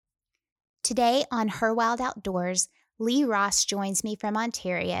Today on Her Wild Outdoors, Lee Ross joins me from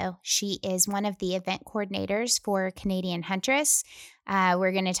Ontario. She is one of the event coordinators for Canadian Huntress.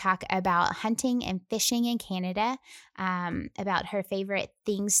 We're going to talk about hunting and fishing in Canada, about her favorite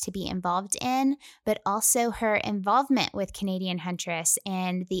things to be involved in, but also her involvement with Canadian Huntress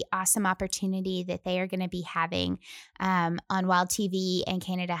and the awesome opportunity that they are going to be having on Wild TV and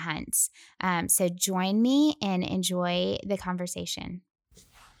Canada Hunts. So join me and enjoy the conversation.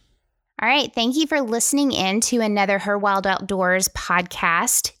 All right. Thank you for listening in to another Her Wild Outdoors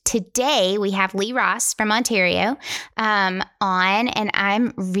podcast. Today, we have Lee Ross from Ontario on, and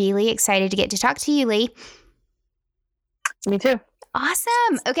I'm really excited to get to talk to you, Lee. Me too.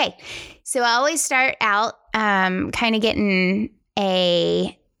 Awesome. Okay. So I always start out kind of getting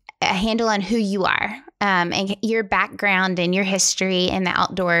a handle on who you are and your background and your history in the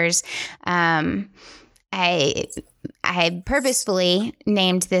outdoors. I purposefully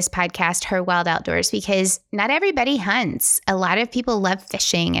named this podcast Her Wild Outdoors because not everybody hunts. A lot of people love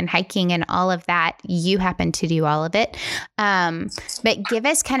fishing and hiking and all of that. You happen to do all of it. But give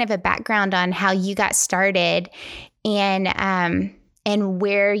us kind of a background on how you got started and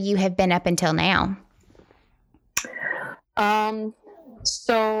where you have been up until now.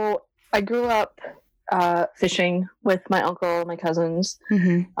 So I grew up fishing with my uncle, my cousins.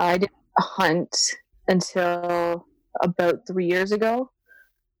 Mm-hmm. I didn't hunt until about 3 years ago.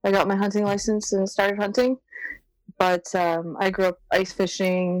 I got my hunting license and started hunting. But I grew up ice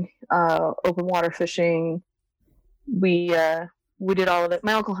fishing, open water fishing. We did all of it.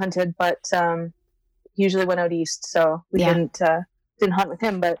 My uncle hunted, but he usually went out east, so we didn't hunt with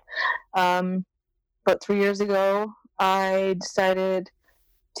him. But 3 years ago, I decided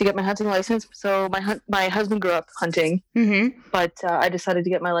to get my hunting license. So my husband grew up hunting, but I decided to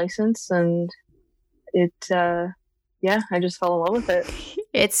get my license, and I just fell in love with it.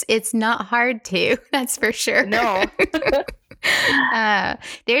 It's not hard to, that's for sure. No.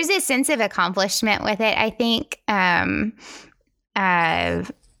 There's a sense of accomplishment with it. I think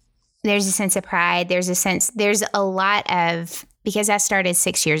there's a sense of pride. There's a lot of, because I started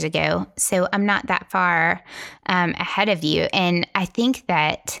 6 years ago, so I'm not that far ahead of you. And I think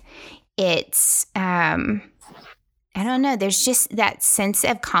that it's, I don't know, there's just that sense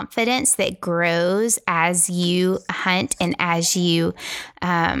of confidence that grows as you hunt and as you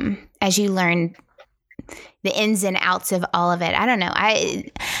learn the ins and outs of all of it. I don't know.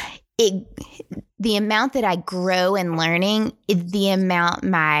 The amount that I grow in learning, the amount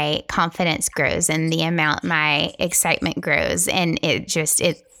my confidence grows and the amount my excitement grows. And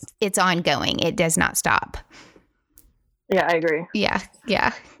it's ongoing. It does not stop. Yeah, I agree. Yeah.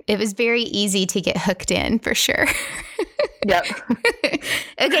 It was very easy to get hooked in, for sure. Yep.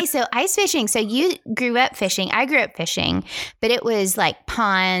 Okay, so ice fishing. So you grew up fishing. I grew up fishing, but it was like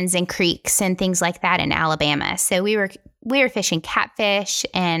ponds and creeks and things like that in Alabama. So we were fishing catfish,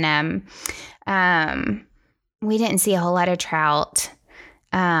 and we didn't see a whole lot of trout.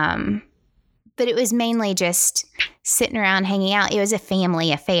 But it was mainly just sitting around hanging out. It was a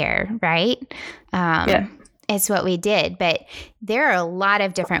family affair, right? Yeah. It's what we did. But there are a lot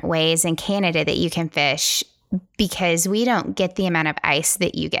of different ways in Canada that you can fish because we don't get the amount of ice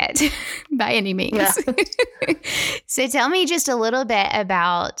that you get by any means. Yeah. So tell me just a little bit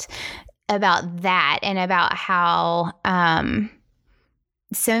about that and about how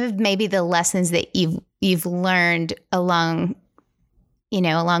some of maybe the lessons that you've learned along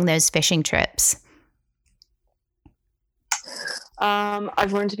those fishing trips.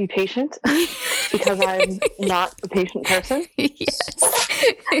 I've learned to be patient because I'm not a patient person. Yes.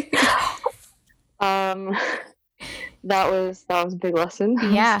 That was a big lesson.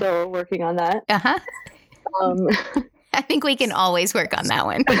 Yeah. I'm still working on that. Uh-huh. I think we can always work on that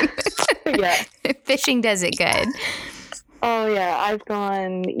one. Yeah. Fishing does it good. Oh yeah, I've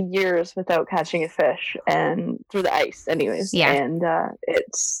gone years without catching a fish, and through the ice anyways. Yeah. And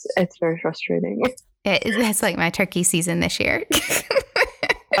it's very frustrating. That's like my turkey season this year.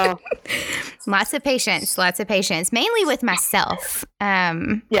 Oh. Lots of patience, mainly with myself.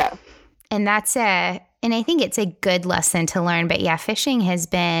 Yeah. And and I think it's a good lesson to learn. But yeah, fishing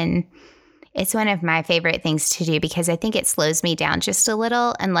it's one of my favorite things to do because I think it slows me down just a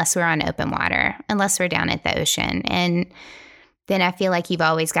little unless we're on open water, unless we're down at the ocean. And then I feel like you've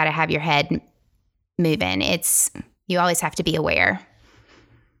always got to have your head moving. You always have to be aware.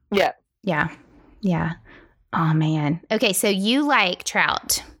 Yeah. Yeah. Oh, man. Okay, so you like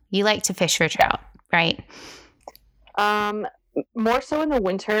trout. You like to fish for trout, right? More so in the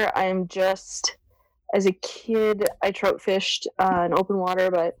winter. As a kid, I trout fished in open water,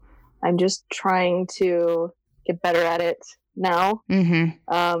 but I'm just trying to get better at it now.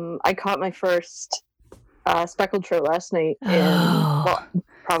 I caught my first speckled trout last night, well,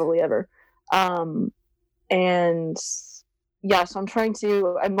 probably ever. And yeah, so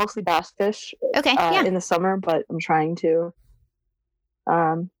I mostly bass fish in the summer, but I'm trying to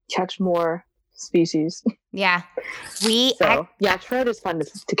catch more species. Yeah. Trout is fun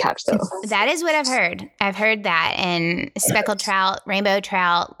to catch though. That is what I've heard. I've heard that. And speckled trout, rainbow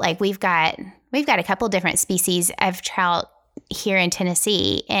trout, like we've got a couple different species of trout here in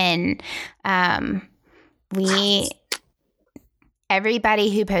Tennessee. And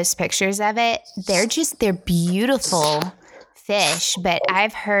everybody who posts pictures of it, they're beautiful fish, but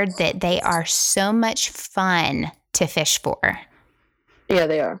I've heard that they are so much fun to fish for. Yeah,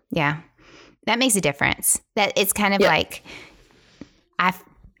 they are. Yeah. That makes a difference. That it's kind of like I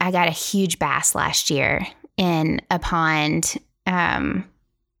got a huge bass last year in a pond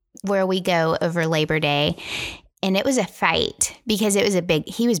where we go over Labor Day, and it was a fight because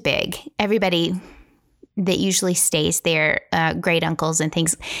he was big. Everybody that usually stays there, great uncles and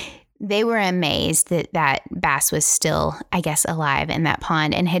things, they were amazed that bass was still, I guess, alive in that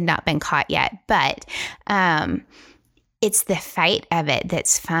pond and had not been caught yet. But it's the fight of it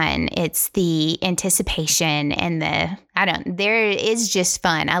that's fun. It's the anticipation and there is just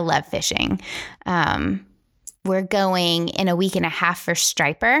fun. I love fishing. We're going in a week and a half for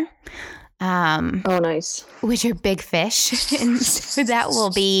striper. Oh, nice. Which are big fish. And so that will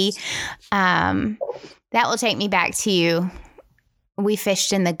take me back to, we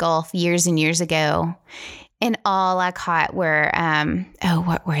fished in the Gulf years and years ago, and all I caught were,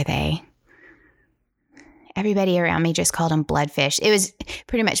 what were they? Everybody around me just called them bloodfish. It was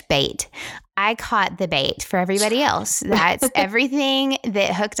pretty much bait. I caught the bait for everybody else. That's everything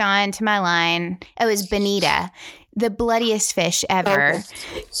that hooked on to my line. It was bonita, the bloodiest fish ever.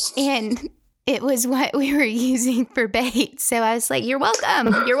 Okay. And it was what we were using for bait. So I was like, you're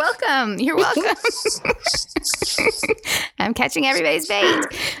welcome. You're welcome. You're welcome. I'm catching everybody's bait.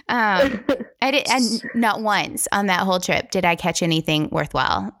 And not once on that whole trip did I catch anything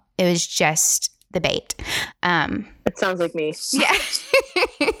worthwhile. It was just the bait. It sounds like me. Yeah.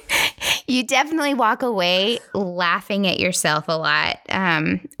 You definitely walk away laughing at yourself a lot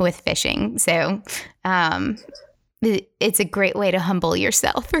with fishing. So it's a great way to humble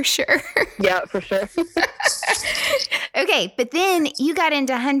yourself for sure. Yeah, for sure. Okay, but then you got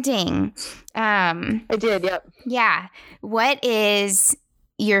into hunting. I did, yep. Yeah. What is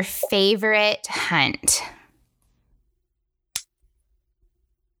your favorite hunt?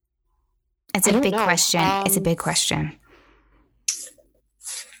 It's a big question. It's a big question.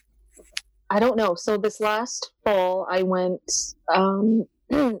 I don't know. So this last fall, I went bow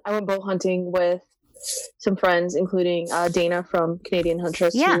hunting with some friends, including Dana from Canadian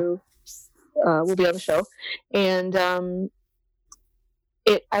Huntress, who will be on the show. And I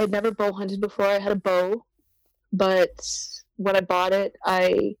had never bow hunted before. I had a bow, but when I bought it,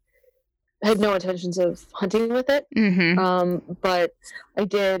 I had no intentions of hunting with it. Mm-hmm. But I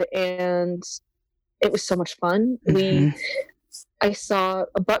did, and it was so much fun. Mm-hmm. I saw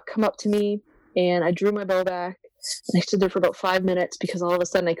a buck come up to me, and I drew my bow back, and I stood there for about 5 minutes because all of a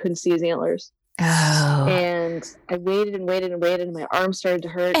sudden I couldn't see his antlers. Oh. And I waited and waited and waited, and my arm started to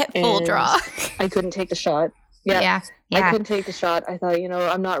hurt. At full draw. I couldn't take the shot. Yeah. I couldn't take the shot. I thought,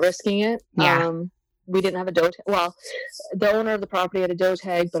 I'm not risking it. Yeah. We didn't have a doe tag. Well, the owner of the property had a doe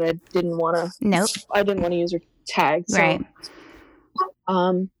tag, but I didn't want to. Nope. I didn't want to use her tag. So, right.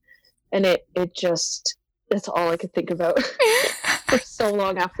 And it just, that's all I could think about for so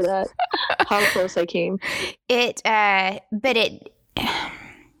long after that. How close I came. There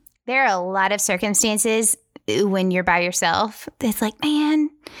are a lot of circumstances when you're by yourself. It's like,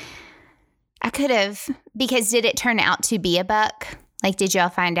 man, I could have, because did it turn out to be a buck? Like, did y'all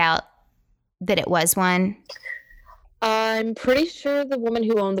find out that it was one? I'm pretty sure the woman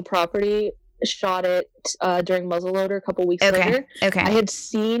who owned the property shot it during muzzleloader a couple weeks later. Okay. I had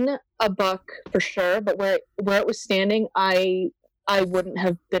seen a buck for sure, but where it was standing, I wouldn't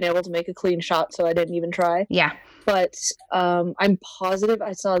have been able to make a clean shot, so I didn't even try. Yeah. But I'm positive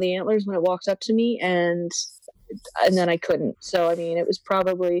I saw the antlers when it walked up to me, and then I couldn't. So I mean, it was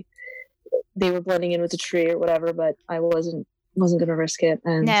probably they were blending in with the tree or whatever, but I wasn't going to risk it.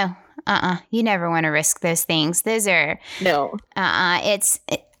 And no, you never want to risk those things. Those are no.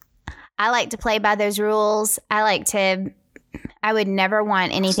 I like to play by those rules. I would never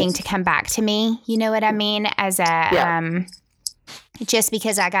want anything to come back to me. You know what I mean? Just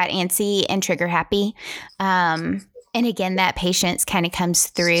because I got antsy and trigger happy. And again, that patience kind of comes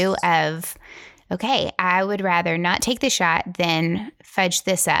through of, okay, I would rather not take the shot than fudge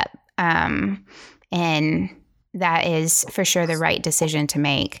this up. And that is for sure the right decision to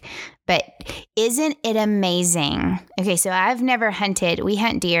make. But isn't it amazing? Okay, so I've never hunted. We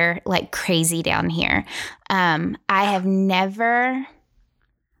hunt deer like crazy down here. I have never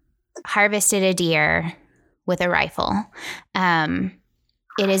harvested a deer with a rifle.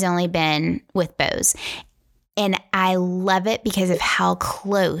 It has only been with bows. And I love it because of how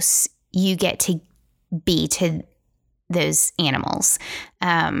close you get to be to those animals.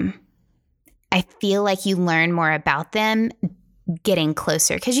 I feel like you learn more about them getting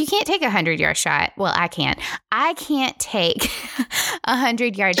closer because you can't take 100-yard shot. Well, I can't. I can't take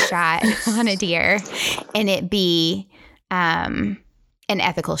 100-yard shot on a deer and it be an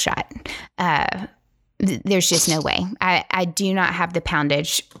ethical shot. There's just no way. I do not have the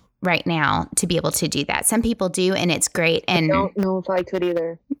poundage right now to be able to do that. Some people do, and it's great. And I don't know if I could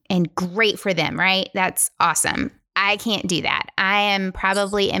either. And great for them, right? That's awesome. I can't do that. I am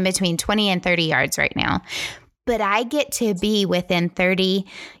probably in between 20 and 30 yards right now. But I get to be within 30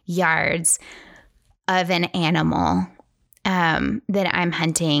 yards of an animal that I'm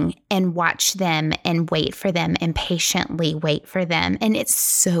hunting and watch them and wait for them and patiently wait for them. And it's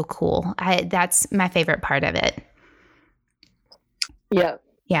so cool. That's my favorite part of it. Yeah.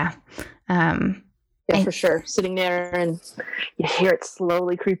 Yeah. Yeah, for sure. Sitting there and you hear it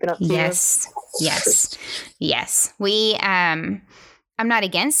slowly creeping up to you. Yes. We, I'm not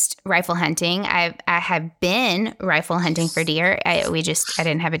against rifle hunting. I have been rifle hunting for deer. I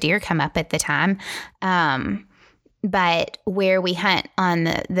didn't have a deer come up at the time. But where we hunt on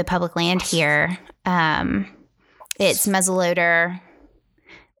the public land here, it's muzzleloader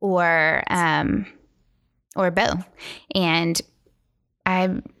or bow. And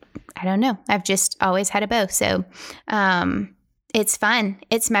I don't know. I've just always had a bow. So, it's fun.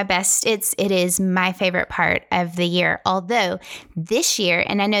 It's my best. It is my favorite part of the year. Although this year,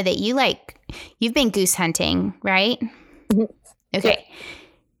 and I know that you've been goose hunting, right? Mm-hmm. Okay. Yeah.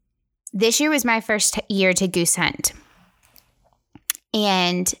 This year was my first year to goose hunt.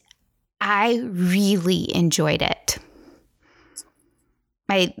 And I really enjoyed it.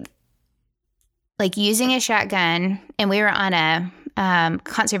 I like using a shotgun, and we were on a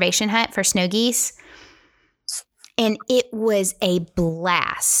conservation hunt for snow geese. And it was a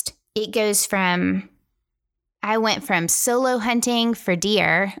blast. I went from solo hunting for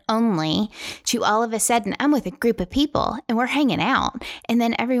deer only to all of a sudden I'm with a group of people and we're hanging out. And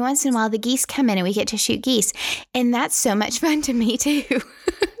then every once in a while the geese come in and we get to shoot geese. And that's so much fun to me too.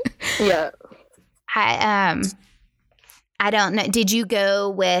 Yeah. I don't know. Did you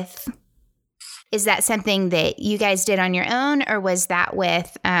go is that something that you guys did on your own, or was that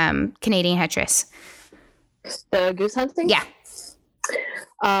with Canadian Huntress? The goose hunting? Yeah.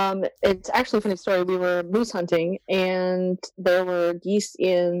 It's actually a funny story. We were moose hunting, and there were geese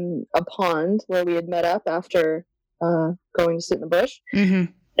in a pond where we had met up after going to sit in the bush.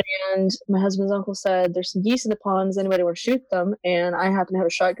 Mm-hmm. And my husband's uncle said, "There's some geese in the pond. Does anybody want to shoot them?" And I happen to have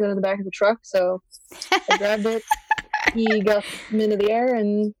a shotgun in the back of the truck, so I grabbed it. He got them into the air,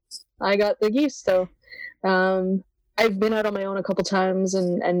 and I got the geese. So I've been out on my own a couple times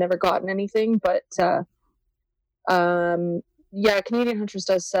and never gotten anything, but yeah, Canadian Huntress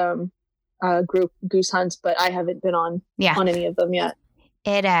does some group goose hunts, but I haven't been on any of them yet.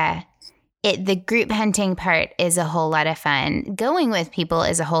 The group hunting part is a whole lot of fun. Going with people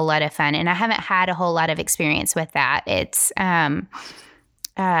is a whole lot of fun, and I haven't had a whole lot of experience with that. It's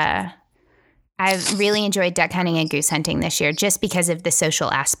I've really enjoyed duck hunting and goose hunting this year just because of the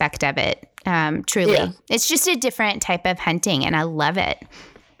social aspect of it. Truly, It's just a different type of hunting, and I love it.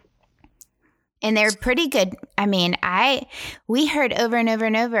 And they're pretty good. I mean, we heard over and over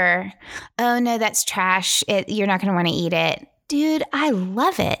and over, "Oh no, that's trash. You're not going to want to eat it." Dude, I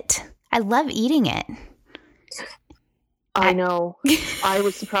love it. I love eating it. I know. I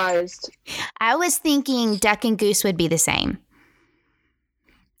was surprised. I was thinking duck and goose would be the same.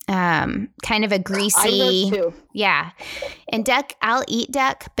 Kind of a greasy. I was too. Yeah. And duck, I'll eat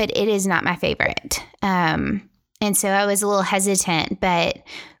duck, but it is not my favorite. And so I was a little hesitant, but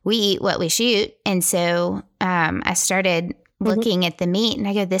we eat what we shoot. And so I started looking at the meat, and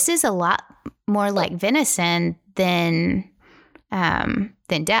I go, this is a lot more like venison than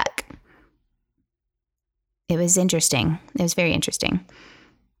duck. It was interesting. It was very interesting,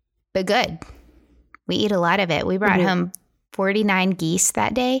 but good. We eat a lot of it. We brought home 49 geese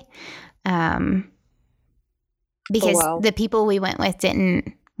that day because the people we went with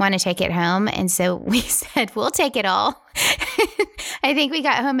didn't want to take it home. And so we said, we'll take it all. I think we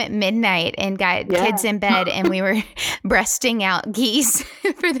got home at midnight and got kids in bed, and we were breasting out geese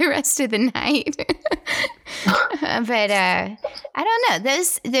for the rest of the night. But I don't know.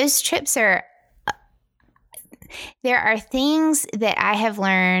 Those trips are there are things that I have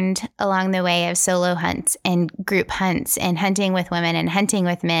learned along the way of solo hunts and group hunts and hunting with women and hunting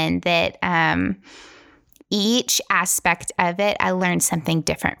with men that each aspect of it, I learned something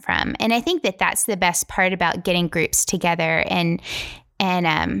different from. And I think that that's the best part about getting groups together and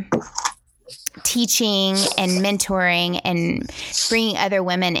teaching and mentoring and bringing other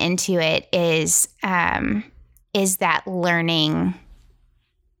women into it is that learning.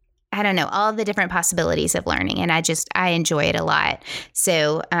 I don't know, all the different possibilities of learning. And I enjoy it a lot.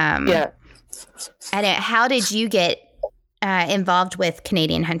 So, Yeah. how did you get involved with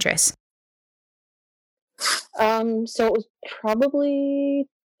Canadian Huntress? So it was probably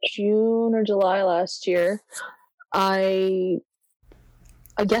June or July last year. I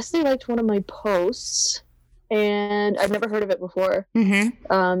guess they liked one of my posts, and I'd never heard of it before.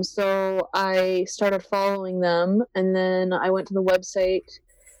 Mm-hmm. So I started following them, and then I went to the website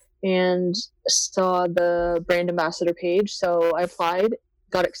and saw the brand ambassador page. So I applied,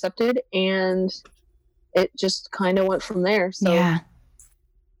 got accepted, and it just kind of went from there. So yeah.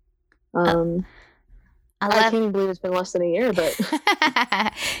 I can't even believe it's been less than a year, but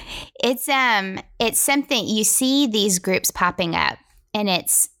it's something you see these groups popping up, and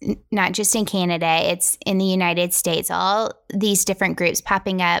it's not just in Canada, it's in the United States, all these different groups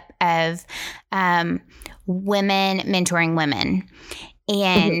popping up of women mentoring women,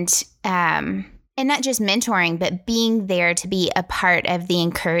 and and not just mentoring, but being there to be a part of the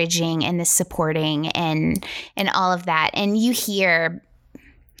encouraging and the supporting and all of that. And you hear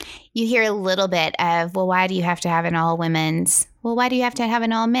a little bit of, well, why do you have to have an all women's? Well, why do you have to have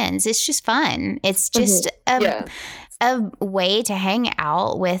an all men's? It's just fun. It's just a way to hang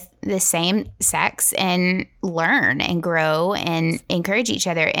out with the same sex and learn and grow and encourage each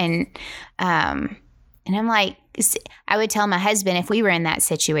other. And I'm like, I would tell my husband if we were in that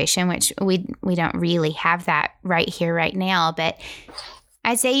situation, which we don't really have that right here, right now, but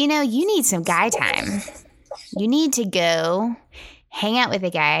I'd say, you need some guy time. You need to go hang out with the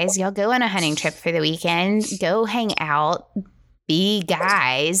guys. Y'all go on a hunting trip for the weekend. Go hang out, be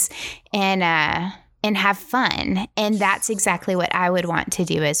guys, and have fun. And that's exactly what I would want to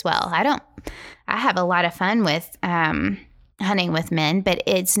do as well. I have a lot of fun with hunting with men, but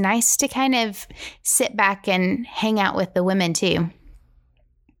it's nice to kind of sit back and hang out with the women too.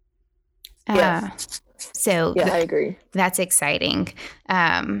 So I agree. That's exciting.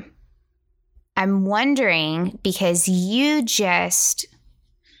 I'm wondering, because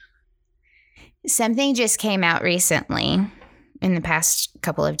something just came out recently in the past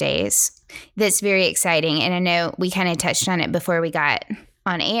couple of days that's very exciting. And I know we kind of touched on it before we got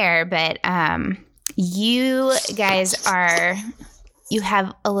on air, but you guys you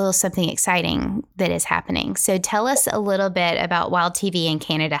have a little something exciting that is happening. So tell us a little bit about Wild TV and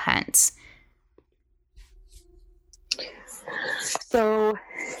Canada Hunts. So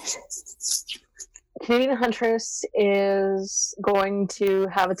Canadian Huntress is going to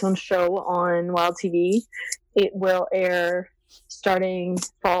have its own show on Wild TV. It will air starting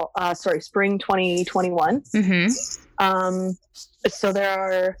spring 2021. Mm-hmm. So there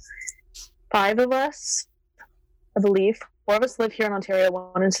are 5 of us, I believe. 4 of us live here in Ontario,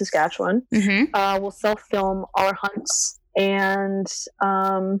 1 in Saskatchewan. Mm-hmm. We'll self-film all our hunts, and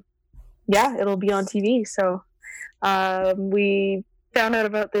it'll be on TV. So we found out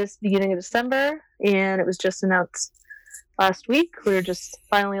about this beginning of December, and it was just announced last week. We were just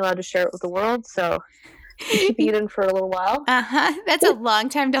finally allowed to share it with the world, so we're keeping it in for a little while. That's a long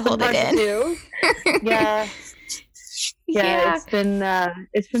time to hold it in. Yeah, it's been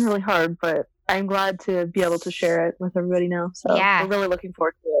really hard, but I'm glad to be able to share it with everybody now. So we're really looking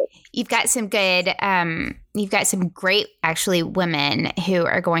forward to it. You've got some great actually women who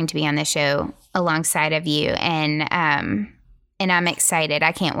are going to be on the show alongside of you, and I'm excited.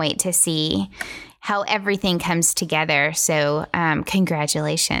 I can't wait to see how everything comes together. So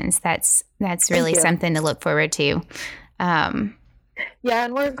congratulations. That's really something to look forward to. And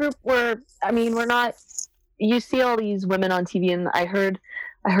we're a group we're not, you see all these women on TV, and I heard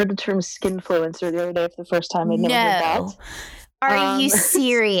the term skinfluencer the other day for the first time. I'd never heard that. Are you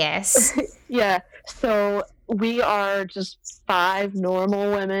serious? Yeah. So we are just 5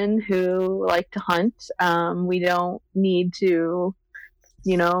 normal women who like to hunt. We don't need to,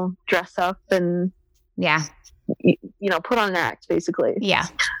 dress up and put on an act, basically. Yeah.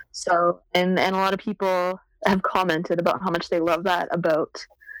 So and a lot of people have commented about how much they love that about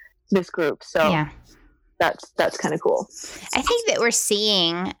this group. So yeah. That's kind of cool. I think that we're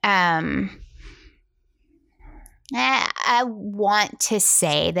seeing, I want to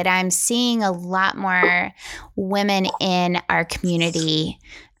say that I'm seeing a lot more women in our community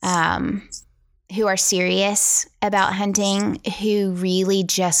who are serious about hunting, who really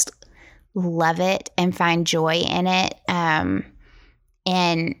just love it and find joy in it.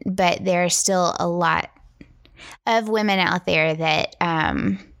 But there are still a lot of women out there that,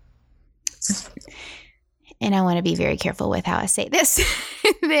 and I want to be very careful with how I say this,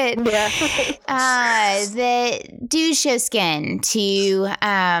 that do show skin to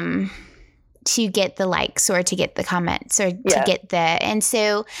get the likes or to get the comments or to get and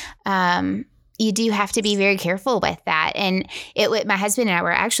so, you do have to be very careful with that. And my husband and I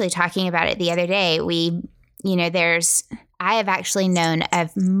were actually talking about it the other day. I have actually known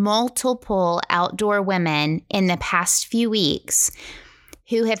of multiple outdoor women in the past few weeks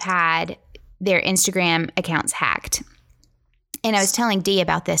who have had their Instagram accounts hacked. And I was telling Dee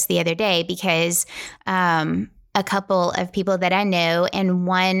about this the other day because a couple of people that I know and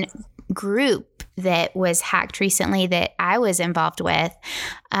one group that was hacked recently that I was involved with,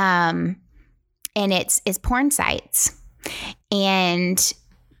 and it's porn sites. And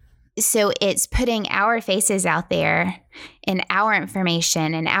so it's putting our faces out there and our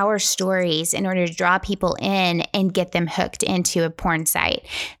information and our stories in order to draw people in and get them hooked into a porn site.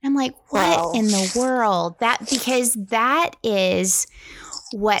 And I'm like, what in the world? Because that is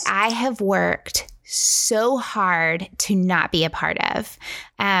what I have worked so hard to not be a part of.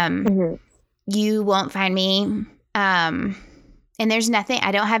 You won't find me. And there's nothing,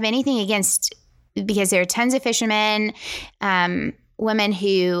 I don't have anything against, because there are tons of fishermen, women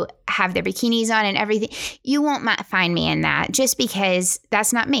who have their bikinis on and everything. You won't find me in that just because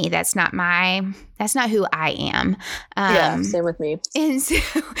that's not me. That's not who I am. Same with me. And so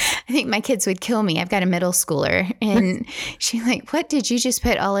I think my kids would kill me. I've got a middle schooler and she's like, what did you just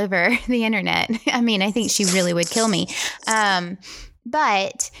put all over the internet? I mean, I think she really would kill me.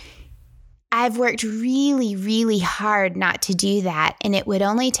 But I've worked really, really hard not to do that. And it would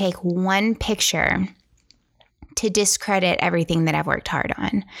only take one picture to discredit everything that I've worked hard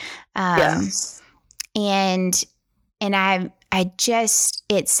on. And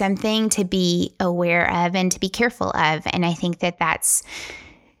it's something to be aware of and to be careful of. And I think that that's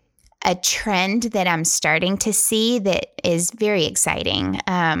a trend that I'm starting to see that is very exciting.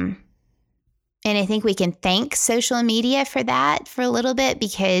 And I think we can thank social media for that for a little bit,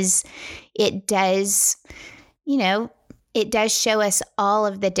 because it does, it does show us all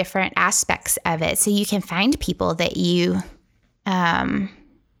of the different aspects of it. So you can find people that you can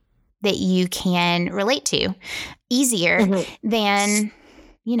relate to easier than,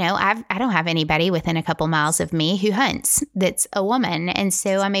 I don't have anybody within a couple miles of me who hunts that's a woman. And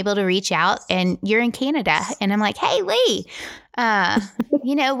so I'm able to reach out, and you're in Canada and I'm like, hey, Lee,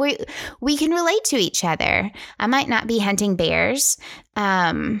 we can relate to each other. I might not be hunting bears.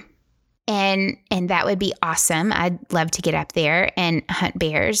 And that would be awesome. I'd love to get up there and hunt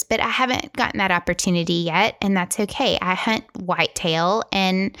bears, but I haven't gotten that opportunity yet, and that's okay. I hunt whitetail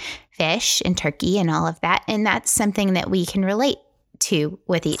and fish and turkey and all of that, and that's something that we can relate to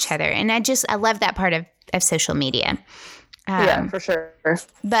with each other. And I love that part of social media. For sure.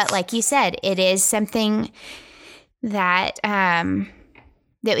 But like you said, it is something that that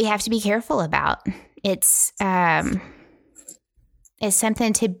we have to be careful about. It's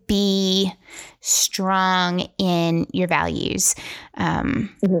something to be strong in your values,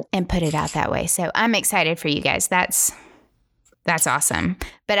 and put it out that way. So I'm excited for you guys. That's awesome.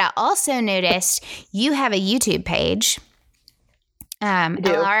 But I also noticed you have a YouTube page,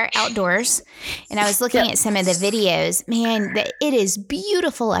 LR Outdoors, and I was looking at some of the videos. Man, it is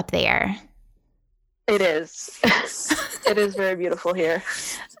beautiful up there. It is. It is very beautiful here.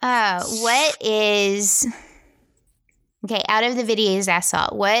 Okay, out of the videos I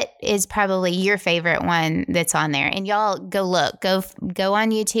saw, what is probably your favorite one that's on there? And y'all go look. Go on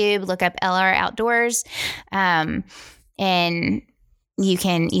YouTube, look up LR Outdoors, and you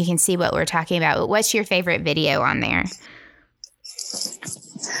can see what we're talking about. But what's your favorite video on there?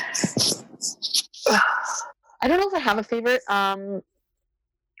 I don't know if I have a favorite. I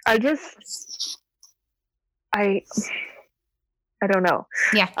don't know.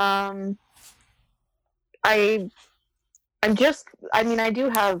 Yeah. I do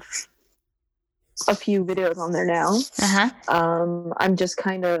have a few videos on there now. I'm just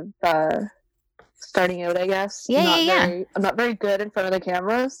kind of starting out, I guess. I'm not very good in front of the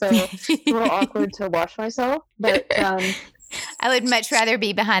camera, so it's a little awkward to watch myself. But I would much rather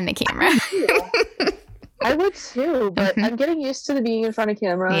be behind the camera. I would too, but I'm getting used to being in front of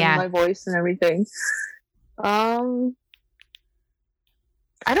camera and my voice and everything.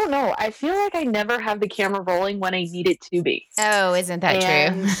 I don't know. I feel like I never have the camera rolling when I need it to be. Oh, isn't that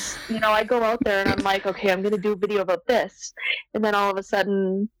true? I go out there and I'm like, okay, I'm going to do a video about this. And then all of a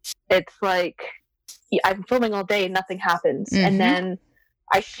sudden it's like I'm filming all day and nothing happens. Mm-hmm. And then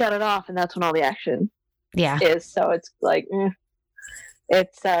I shut it off and that's when all the action is. So it's like,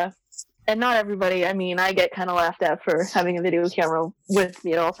 it's, and not everybody, I mean, I get kind of laughed at for having a video camera with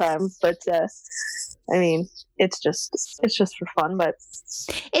me at all times, but, I mean, it's just for fun, but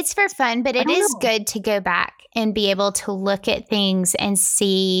it's for fun, but it is good to go back and be able to look at things and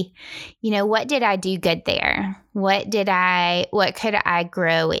see, what did I do good there? What could I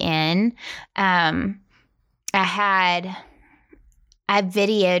grow in? I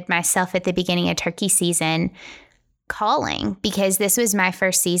videoed myself at the beginning of turkey season calling, because this was my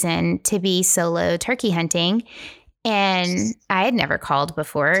first season to be solo turkey hunting. And I had never called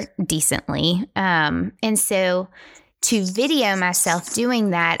before decently. And so to video myself doing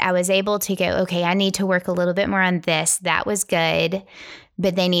that, I was able to go, okay, I need to work a little bit more on this. That was good,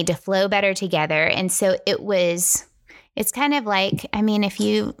 but they need to flow better together. And so it's kind of like, I mean, if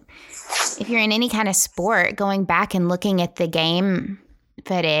you're in any kind of sport, going back and looking at the game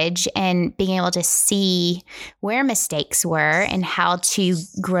footage and being able to see where mistakes were and how to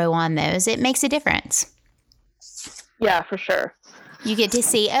grow on those, it makes a difference. Yeah, for sure. You get to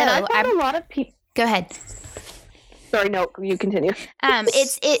see, and I've had a lot of people. Go ahead. Sorry, no, you continue.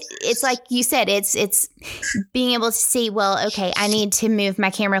 It's like you said, it's being able to see, well, okay, I need to move my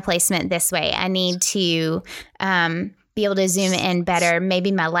camera placement this way. I need to be able to zoom in better.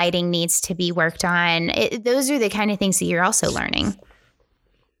 Maybe my lighting needs to be worked on. Those are the kind of things that you're also learning.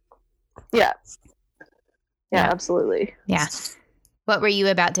 Yeah. Yeah, absolutely. Yeah. What were you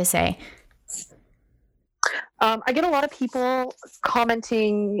about to say? I get a lot of people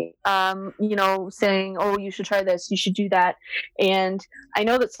commenting, saying, oh, you should try this, you should do that. And I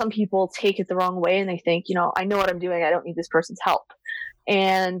know that some people take it the wrong way and they think, I know what I'm doing. I don't need this person's help.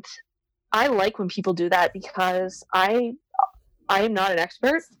 And I like when people do that because I am not an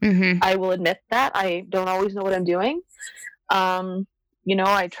expert. Mm-hmm. I will admit that. I don't always know what I'm doing.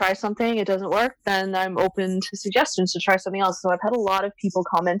 I try something, it doesn't work, then I'm open to suggestions to try something else. So I've had a lot of people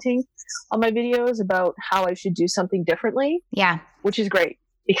commenting on my videos about how I should do something differently. Yeah. Which is great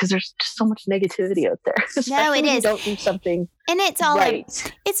because there's just so much negativity out there. No, it is. You don't do something and it's all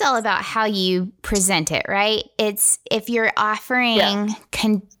right. It's all about how you present it, right? It's if you're offering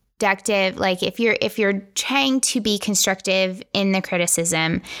conductive, like if you're trying to be constructive in the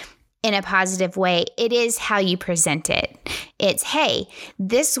criticism in a positive way, it is how you present it. It's, hey,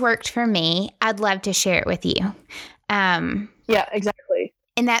 this worked for me. I'd love to share it with you. Yeah, exactly.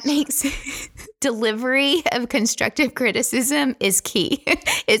 And that makes delivery of constructive criticism is key.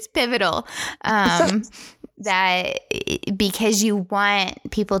 It's pivotal. That because you want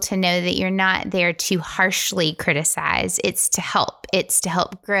people to know that you're not there to harshly criticize. It's to help. It's to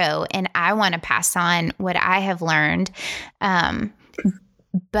help grow. And I want to pass on what I have learned.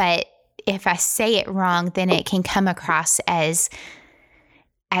 But if I say it wrong, then it can come across as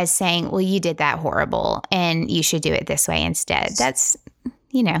saying, well, you did that horrible and you should do it this way instead. That's,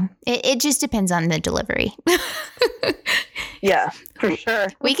 it just depends on the delivery. Yeah, for sure.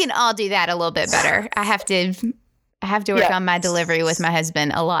 We can all do that a little bit better. I have to work on my delivery with my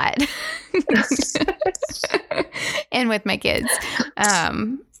husband a lot and with my kids.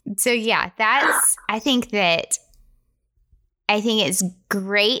 So yeah, I think it's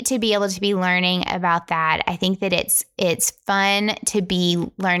great to be able to be learning about that. I think that it's fun to be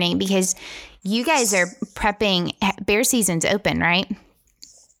learning because you guys are prepping. Bear season's open, right?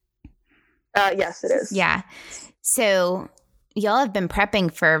 Yes, it is. Yeah. So y'all have been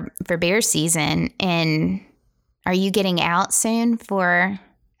prepping for bear season, and are you getting out soon for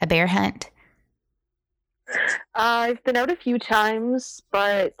a bear hunt? I've been out a few times,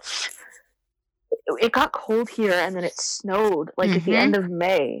 but it got cold here and then it snowed at the end of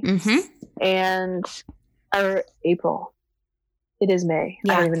May or April. It is May.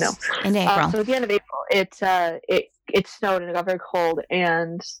 Yeah. I don't even know. In April. So at the end of April, it snowed and it got very cold,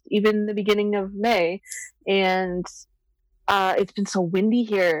 and even the beginning of May, and it's been so windy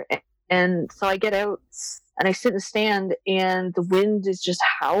here, and so I get out and I sit in the stand and the wind is just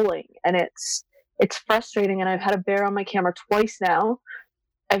howling and it's frustrating, and I've had a bear on my camera twice now.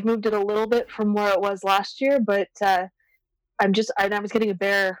 I've moved it a little bit from where it was last year, but I was getting a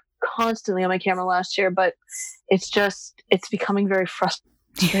bear constantly on my camera last year, but it's becoming very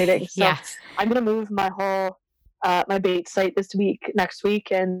frustrating. So yeah. I'm going to move my whole, my bait site next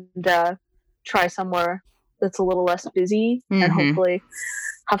week and try somewhere that's a little less busy and hopefully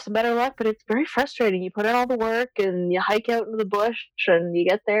have some better luck. But it's very frustrating. You put in all the work and you hike out into the bush and you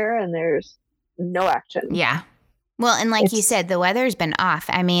get there and there's no action. Yeah. Well, and like you said, the weather's been off.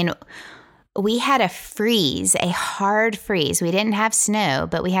 I mean, we had a freeze, a hard freeze. We didn't have snow,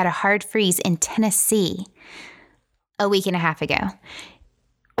 but we had a hard freeze in Tennessee a week and a half ago.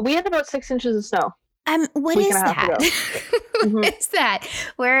 We had about 6 inches of snow. What is that? What is that?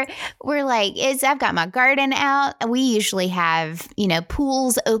 We're like, I've got my garden out. We usually have,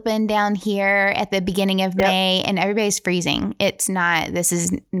 pools open down here at the beginning of May, and everybody's freezing. This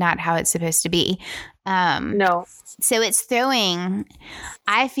is not how it's supposed to be. No. So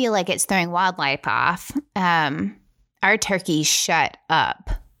I feel like it's throwing wildlife off. Our turkeys shut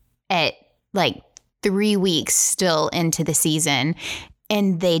up at like 3 weeks still into the season,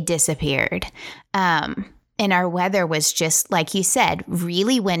 and they disappeared. And our weather was just, like you said,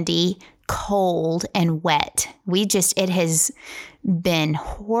 really windy, cold, and wet. It has been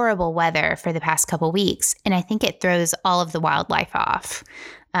horrible weather for the past couple weeks. And I think it throws all of the wildlife off.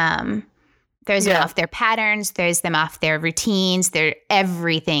 Throws them off their patterns, throws them off their routines, their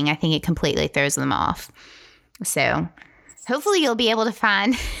everything. I think it completely throws them off. So hopefully you'll be able to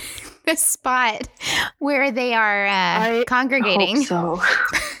find the spot where they are congregating. I hope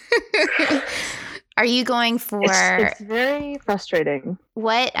so. Are you going for? It's very frustrating.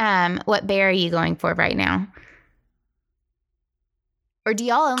 What bear are you going for right now? Or do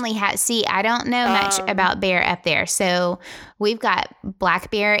y'all only have? See, I don't know much about bear up there. So we've got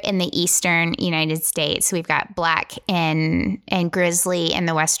black bear in the eastern United States. We've got black and grizzly in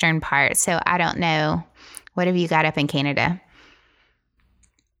the western part. So I don't know. What have you got up in Canada?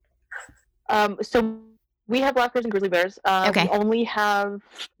 So we have black bears and grizzly bears. Okay. We only have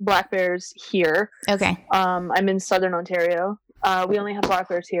black bears here. Okay. I'm in southern Ontario. We only have black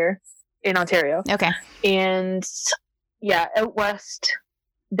bears here in Ontario. Okay. And out west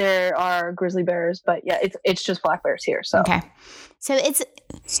there are grizzly bears, but it's just black bears here. So okay. So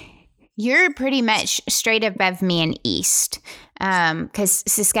you're pretty much straight above me in east, because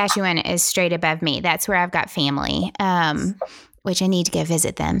Saskatchewan is straight above me. That's where I've got family, which I need to go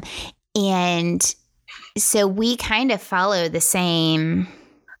visit them. And so we kind of follow the same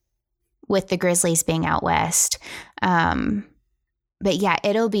with the grizzlies being out west. But yeah,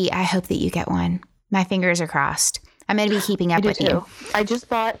 I hope that you get one. My fingers are crossed. I'm going to be keeping up with you. I just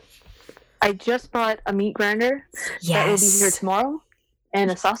bought a meat grinder that will be here tomorrow,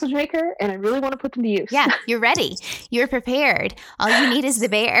 and a sausage maker, and I really want to put them to use. Yeah, you're ready. You're prepared. All you need is the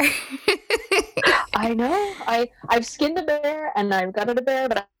bear. I know. I've skinned a bear and I've gutted a bear,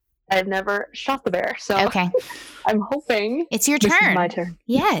 but I've never shot the bear. So okay. I'm hoping it's your turn. This is my turn.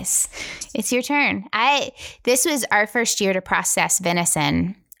 Yes, it's your turn. This was our first year to process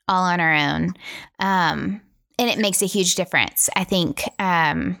venison all on our own. And it makes a huge difference. I think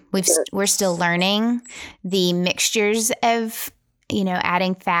we're still learning the mixtures of,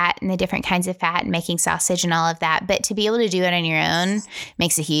 adding fat and the different kinds of fat and making sausage and all of that. But to be able to do it on your own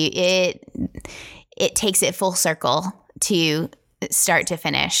makes it takes it full circle to start to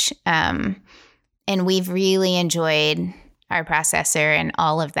finish. And we've really enjoyed our processor and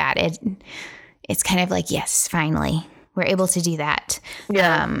all of that. It's kind of like, yes, finally, we're able to do that.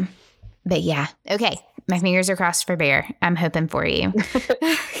 Yeah. But yeah, okay. My fingers are crossed for bear. I'm hoping for you.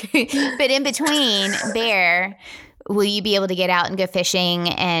 But in between bear, will you be able to get out and go fishing?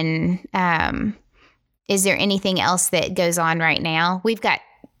 And is there anything else that goes on right now? We've got,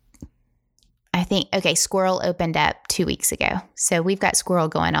 squirrel opened up 2 weeks ago. So we've got squirrel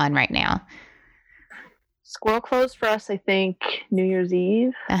going on right now. Squirrel closed for us, I think, New Year's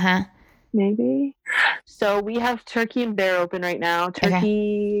Eve. Uh-huh. Maybe. So we have turkey and bear open right now.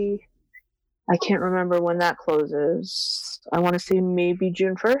 Turkey... Okay. I can't remember when that closes. I want to say maybe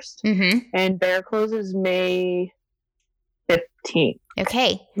June 1st. Mm-hmm. And bear closes May 15th.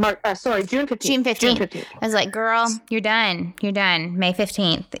 Okay. June 15th. June 15th. I was like, girl, you're done. You're done. May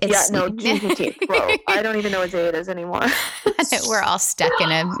 15th. June 15th. Bro, I don't even know what day it is anymore. We're all stuck in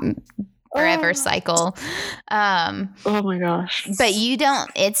a forever cycle. Oh my gosh. But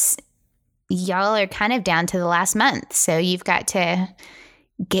y'all are kind of down to the last month. So you've got to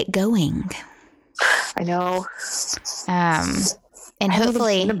get going. I know. And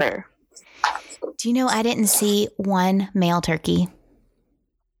hopefully, do you know I didn't see one male turkey?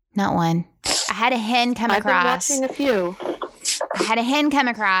 Not one. I had a hen come across. I've been watching a few. I had a hen come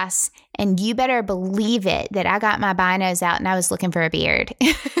across, and you better believe it that I got my binos out and I was looking for a beard.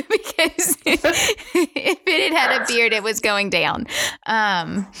 Because if it had a beard, it was going down.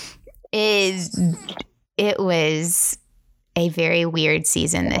 It was a very weird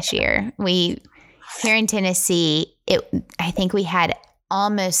season this year. Here in Tennessee, I think we had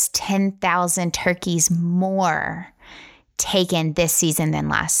almost 10,000 turkeys more taken this season than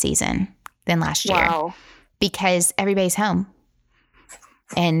last year. Wow. Because everybody's home.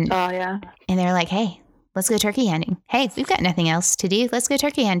 And yeah. And they're like, hey, let's go turkey hunting. Hey, we've got nothing else to do. Let's go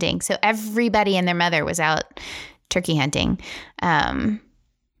turkey hunting. So everybody and their mother was out turkey hunting.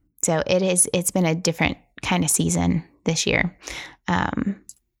 So it's been a different kind of season this year.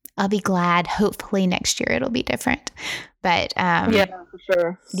 I'll be glad. Hopefully next year it'll be different. But yeah, for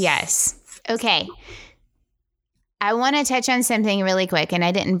sure. Yes. Okay. I want to touch on something really quick, and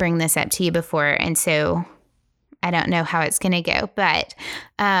I didn't bring this up to you before, and so I don't know how it's going to go, but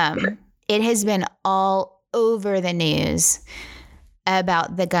it has been all over the news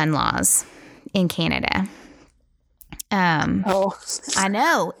about the gun laws in Canada. I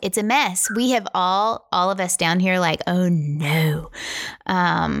know, it's a mess. We have all of us down here like, oh no,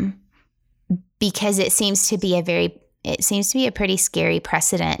 because it seems to be a pretty scary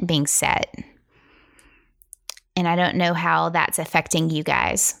precedent being set. And I don't know how that's affecting you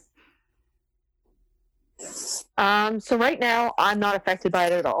guys. So right now I'm not affected by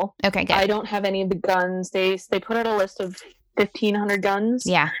it at all. Okay, good. I don't have any of the guns. They put out a list of 1,500 guns.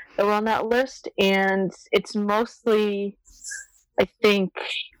 Yeah. That were on that list, and it's mostly, I think,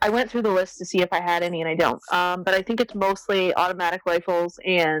 I went through the list to see if I had any, and I don't. But I think it's mostly automatic rifles,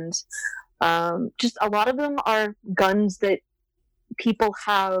 and just a lot of them are guns that people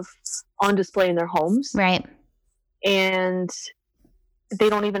have on display in their homes. Right. And they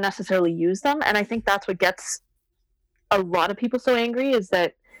don't even necessarily use them. And I think that's what gets a lot of people so angry, is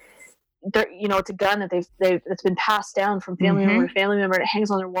that it's a gun that that's been passed down from family member to family member, and it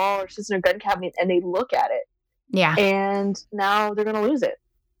hangs on their wall or sits in their gun cabinet, and they look at it. Yeah. And now they're going to lose it.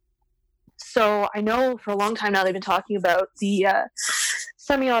 So I know for a long time now they've been talking about the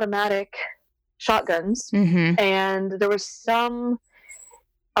semi-automatic shotguns, and there was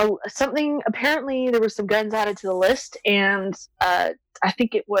apparently there were some guns added to the list, and I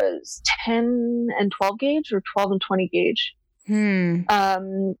think it was 10 and 12 gauge or 12 and 20 gauge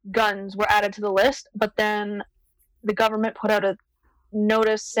guns were added to the list, but then the government put out a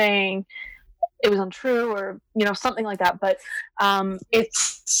notice saying it was untrue, or something like that. But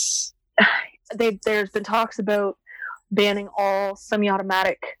there's been talks about banning all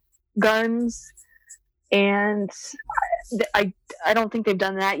semi-automatic guns, and I don't think they've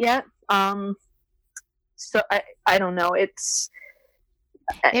done that yet. So I don't know.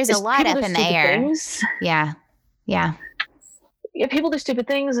 There's a lot up in the air. Things. Yeah. People do stupid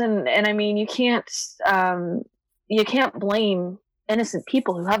things, and I mean, you can't blame innocent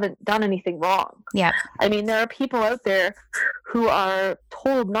people who haven't done anything wrong. Yeah. I mean, there are people out there who are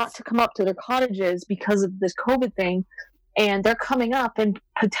told not to come up to their cottages because of this COVID thing, and they're coming up and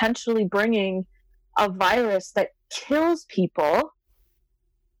potentially bringing a virus that kills people,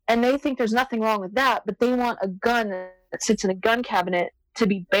 and they think there's nothing wrong with that, but they want a gun that sits in a gun cabinet to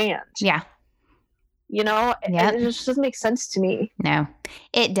be banned. Yeah. It just doesn't make sense to me. No,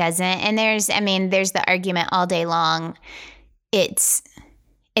 it doesn't. And there's the argument all day long. It's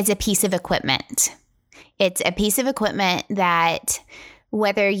a piece of equipment. It's a piece of equipment that,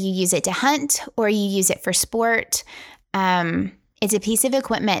 whether you use it to hunt or you use it for sport, it's a piece of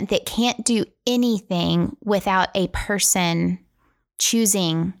equipment that can't do anything without a person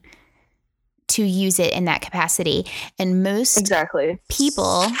choosing to use it in that capacity. And most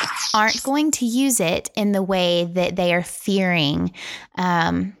people aren't going to use it in the way that they are fearing.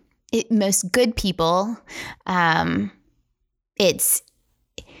 Most good people, it's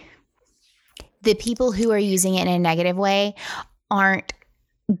the people who are using it in a negative way aren't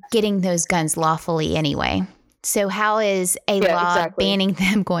getting those guns lawfully anyway. So how is a law banning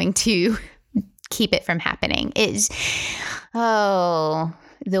them going to keep it from happening?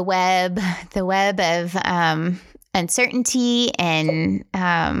 The web of uncertainty, and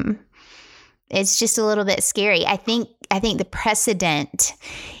it's just a little bit scary. I think the precedent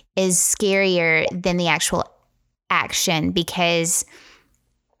is scarier than the actual action, because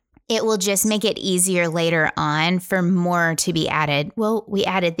it will just make it easier later on for more to be added. Well, we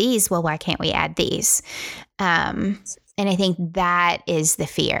added these. Well, why can't we add these? And I think that is the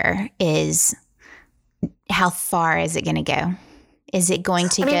fear, is how far is it going to go? Is it going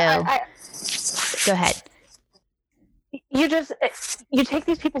to go? Go ahead. You take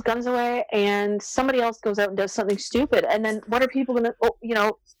these people's guns away, and somebody else goes out and does something stupid, and then what are people going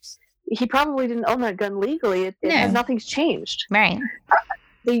to? He probably didn't own that gun legally. Nothing's changed. Right.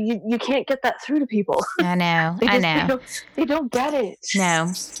 You can't get that through to people. I know. They don't get it.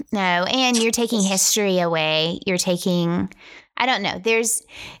 No. And you're taking history away. You're taking, I don't know.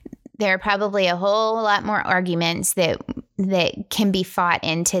 There are probably a whole lot more arguments that can be fought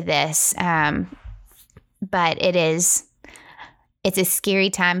into this. But it's a scary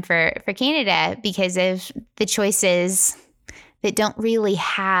time for Canada because of the choices that don't really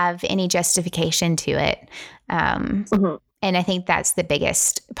have any justification to it. And I think that's the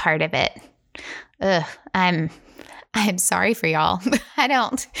biggest part of it. I'm sorry for y'all.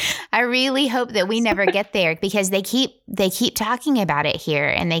 I really hope that we never get there, because they keep talking about it here,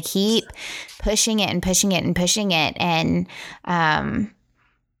 and they keep pushing it and pushing it and pushing it. And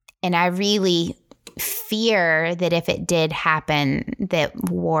I really fear that if it did happen, that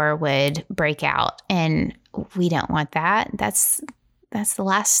war would break out, and we don't want that. That's the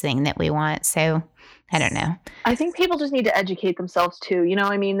last thing that we want. So I don't know. I think people just need to educate themselves too. You know,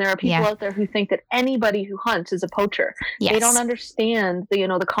 I mean, there are people out there who think that anybody who hunts is a poacher. Yes. They don't understand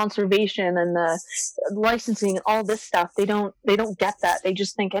the conservation and the licensing and all this stuff. They don't get that. They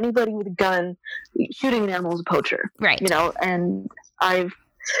just think anybody with a gun shooting an animal is a poacher. Right. And I've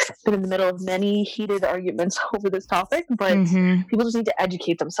been in the middle of many heated arguments over this topic, but people just need to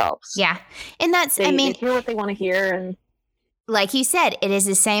educate themselves. Yeah. And that's, they hear what they want to hear, and like you said, it is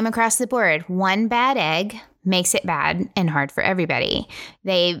the same across the board. One bad egg makes it bad and hard for everybody.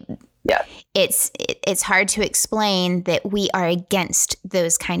 It's hard to explain that we are against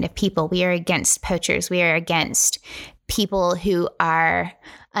those kind of people. We are against poachers. We are against people who are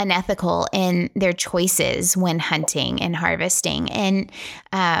unethical in their choices when hunting and harvesting. And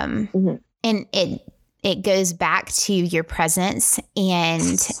and it goes back to your presence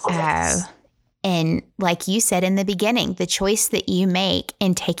and like you said in the beginning, the choice that you make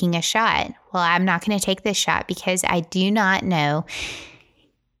in taking a shot. Well, I'm not going to take this shot because I do not know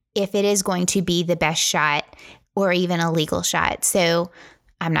if it is going to be the best shot or even a legal shot. So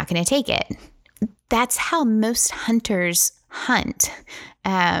I'm not going to take it. That's how most hunters hunt.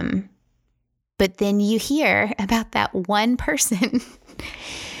 But then you hear about that one person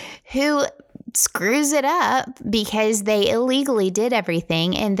who screws it up because they illegally did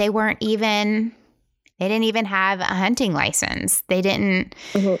everything, and they didn't even have a hunting license. They didn't.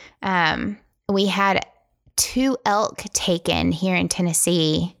 We had 2 elk taken here in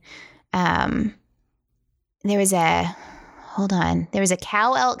Tennessee. There was a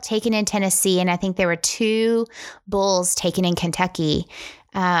cow elk taken in Tennessee, and I think there were 2 bulls taken in Kentucky,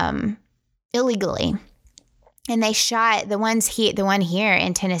 illegally. And they shot the one here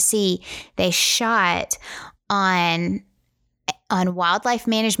in Tennessee. They shot on wildlife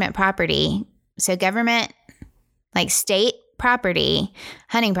management property, so government, like state property,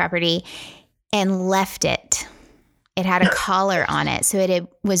 hunting property, and left it. It had a collar on it, so it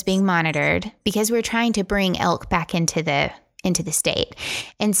was being monitored because we're trying to bring elk back into the state.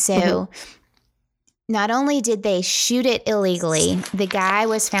 And so not only did they shoot it illegally, the guy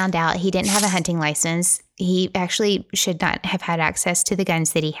was found out. He didn't have a hunting license. He actually should not have had access to the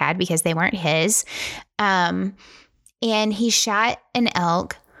guns that he had because they weren't his. And he shot an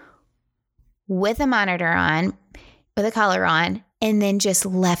elk with a monitor on, with a collar on, and then just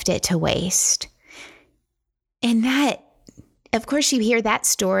left it to waste. And that, of course, you hear that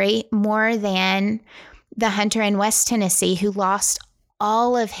story more than the hunter in West Tennessee who lost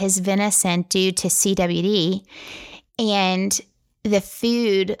all of his venison due to CWD, and the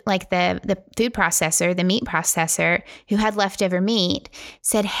food, like the food processor, the meat processor who had leftover meat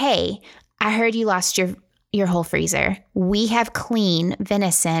said, "Hey, I heard you lost your whole freezer. We have clean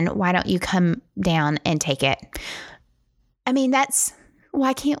venison. Why don't you come down and take it?" I mean,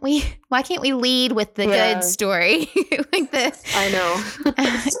 why can't we lead with the good story? I know.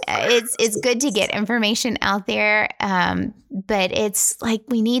 It's good to get information out there. But it's like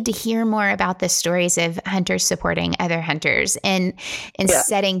we need to hear more about the stories of hunters supporting other hunters and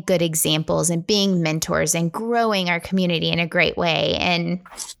setting good examples and being mentors and growing our community in a great way. And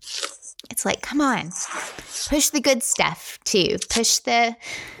it's like, come on, push the good stuff too. Push the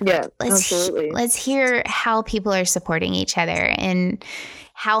absolutely. Let's hear how people are supporting each other and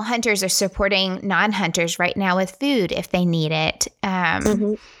how hunters are supporting non-hunters right now with food if they need it.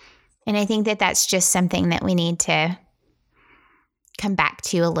 And I think that that's just something that we need to come back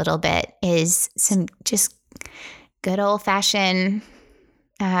to a little bit, is some just good old-fashioned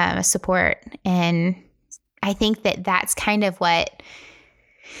support. And I think that that's kind of what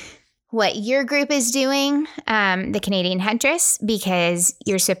your group is doing, the Canadian Huntress, because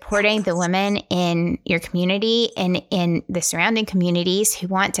you're supporting the women in your community and in the surrounding communities who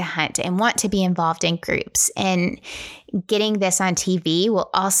want to hunt and want to be involved in groups. And getting this on TV will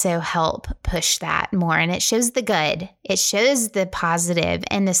also help push that more. And it shows the good. It shows the positive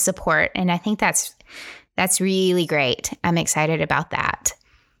and the support. And I think that's really great. I'm excited about that.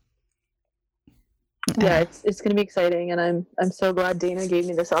 Yeah, it's going to be exciting, and I'm so glad Dana gave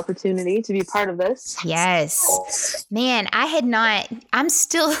me this opportunity to be part of this. Yes, man, I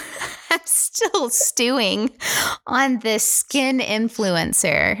I'm still stewing on the skin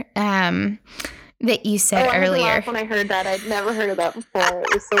influencer that you said I earlier. Had to laugh when I heard that. I'd never heard of that before.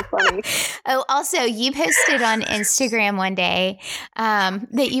 It was so funny. Oh, also, you posted on Instagram one day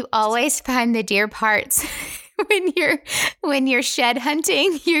that you always find the deer parts when you're shed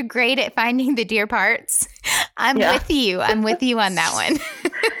hunting. You're great at finding the deer parts. I'm with you. I'm with you on that one.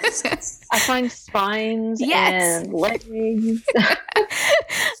 I find spines and legs.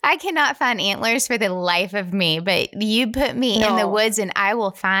 I cannot find antlers for the life of me, but you put me in the woods and I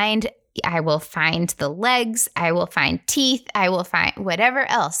will find the legs. I will find teeth. I will find whatever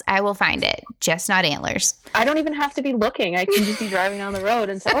else. I will find it, just not antlers. I don't even have to be looking. I can just be driving down the road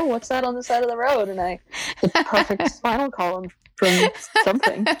and say, oh, what's that on the side of the road? And the perfect spinal column from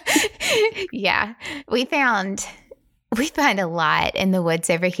something. Yeah. We find a lot in the woods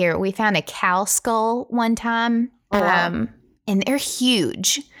over here. We found a cow skull one time. Oh, wow. And they're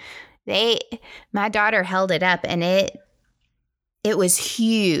huge. My daughter held it up and it was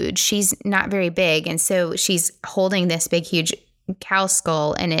huge. She's not very big. And so she's holding this big, huge cow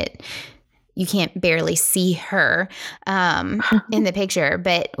skull and you can't barely see her in the picture,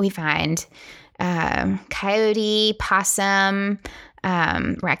 but we find coyote, possum,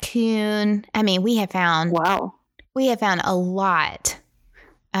 raccoon. I mean, we have found a lot,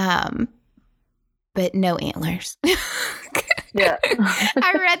 but no antlers. Yeah.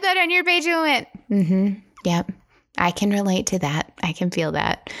 I read that on your page and went, mm-hmm, yep. I can relate to that. I can feel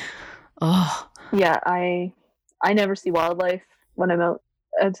that. Oh. Yeah, I never see wildlife when I'm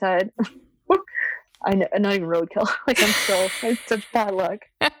outside. Not even roadkill. It's such bad luck.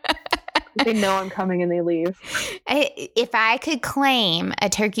 They know I'm coming and they leave. If I could claim a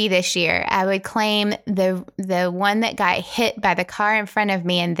turkey this year, I would claim the one that got hit by the car in front of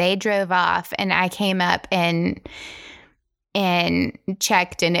me and they drove off and I came up and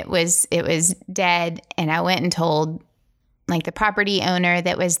checked and it was dead, and I went and told like the property owner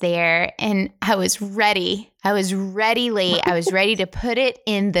that was there, and I was ready to put it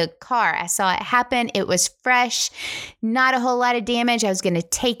in the car. I saw it happen. It was fresh, not a whole lot of damage. I was going to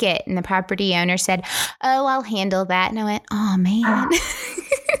take it, and the property owner said, oh, I'll handle that. And I went, oh man,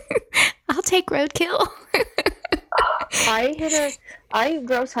 I'll take roadkill. I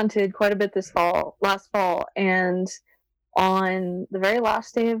grouse hunted quite a bit last fall, and on the very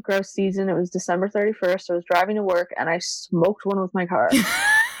last day of grouse season, it was December 31st. I was driving to work and I smoked one with my car.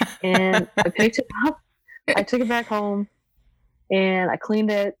 And I picked it up, I took it back home, and I cleaned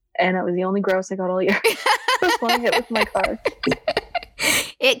it, and it was the only grouse I got all year. Just one hit with my car.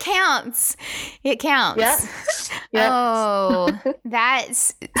 It counts. Yeah. Oh,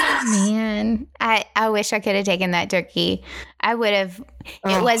 man. I wish I could have taken that turkey. I would have.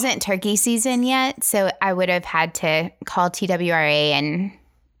 It wasn't turkey season yet, so I would have had to call TWRA and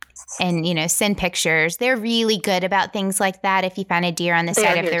send pictures. They're really good about things like that. If you find a deer on the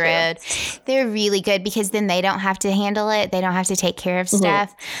side of the road, they're really good because then they don't have to handle it. They don't have to take care of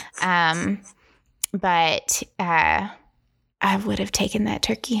stuff. But I would have taken that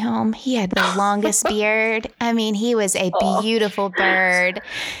turkey home. He had the longest beard. I mean, he was a beautiful bird.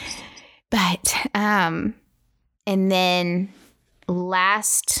 But, and then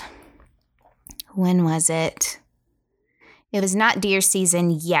when was it? It was not deer season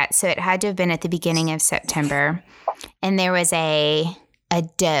yet, so it had to have been at the beginning of September. And there was a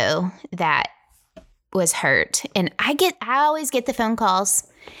doe that was hurt. And I always get the phone calls.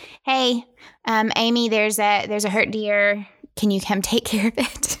 Hey, Amy, there's a hurt deer. Can you come take care of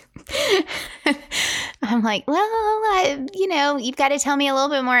it? I'm like, well, you've got to tell me a little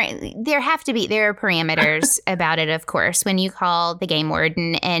bit more. There are parameters about it, of course. When you call the game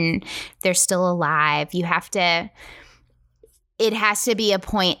warden and they're still alive, it has to be a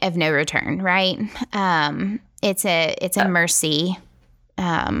point of no return, right? It's a mercy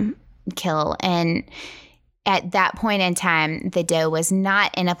kill. And at that point in time, the doe was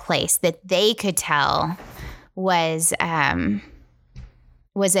not in a place that they could tell was at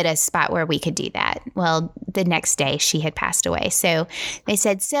a spot where we could do that. Well, the next day she had passed away. So they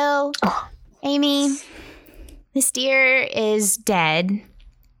said, Amy, this deer is dead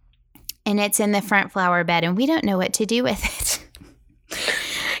and it's in the front flower bed and we don't know what to do with it.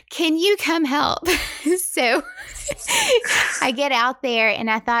 Can you come help? So I get out there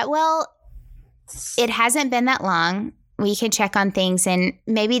and I thought, well, it hasn't been that long. We can check on things and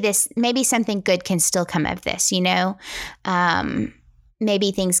maybe something good can still come of this,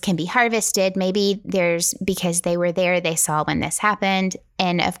 maybe things can be harvested. Maybe because they were there, they saw when this happened.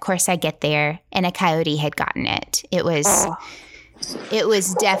 And of course I get there and a coyote had gotten it. It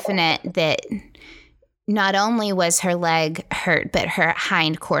was definite that not only was her leg hurt, but her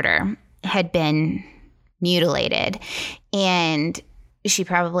hind quarter had been mutilated, and she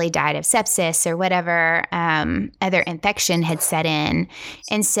probably died of sepsis or whatever other infection had set in.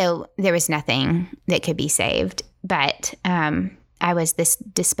 And so there was nothing that could be saved. But I was this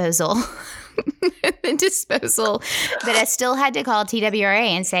disposal, but I still had to call TWRA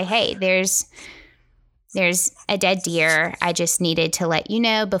and say, hey, there's a dead deer. I just needed to let you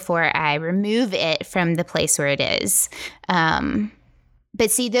know before I remove it from the place where it is. But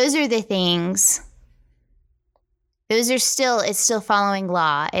see, those are the things. It's still following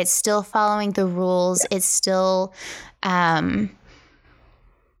law. It's still following the rules. It's still, there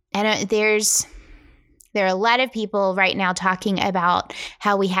are a lot of people right now talking about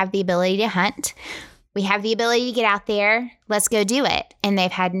how we have the ability to hunt. We have the ability to get out there. Let's go do it. And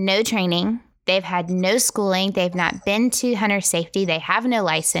they've had no training. They've had no schooling. They've not been to hunter safety. They have no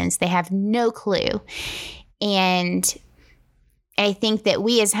license. They have no clue. And I think that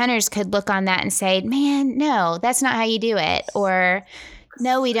we as hunters could look on that and say, man, no, that's not how you do it. Or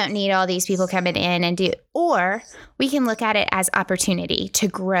no, we don't need all these people coming in and do. Or we can look at it as opportunity to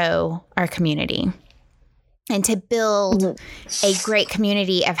grow our community and to build a great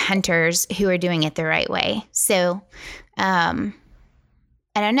community of hunters who are doing it the right way. So, I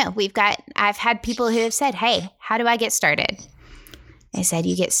don't know. I've had people who have said, hey, how do I get started? I said,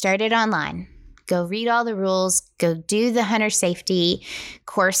 you get started online. Go read all the rules. Go do the hunter safety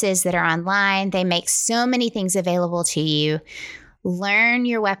courses that are online. They make so many things available to you. Learn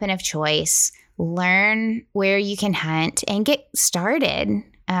your weapon of choice. Learn where you can hunt and get started.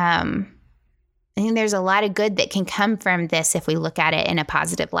 I think there's a lot of good that can come from this if we look at it in a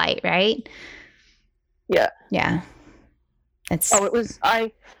positive light, right? Yeah. Yeah.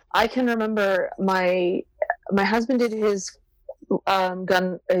 I can remember my husband did his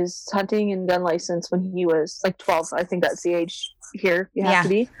hunting and gun license when he was like 12. I think that's the age here you have to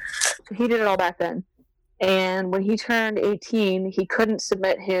be. So he did it all back then. And when he turned 18, he couldn't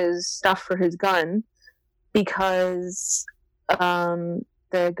submit his stuff for his gun because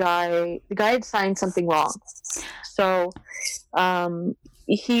the guy had signed something wrong. So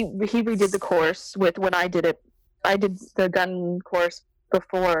he redid the course when I did it. I did the gun course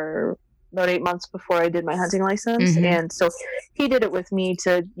before, about 8 months before I did my hunting license. Mm-hmm. And so he did it with me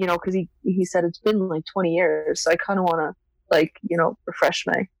to, because he said it's been like 20 years. So I kind of want to refresh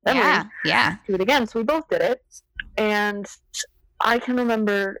my memory. Yeah. Do it again. So we both did it. And I can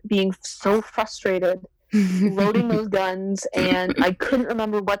remember being so frustrated loading those guns, and I couldn't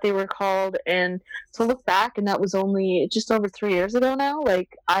remember what they were called. And to look back, and that was only just over 3 years ago now,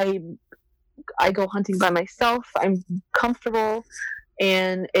 like I go hunting by myself. I'm comfortable.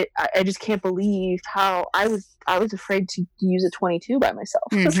 And I just can't believe how I was afraid to use a 22 by myself.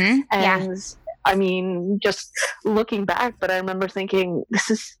 Mm-hmm. And I mean, just looking back, but I remember thinking,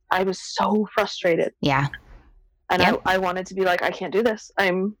 I was so frustrated. Yeah. And I wanted to be like, I can't do this.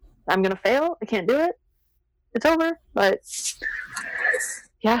 I'm going to fail. I can't do it. It's over. But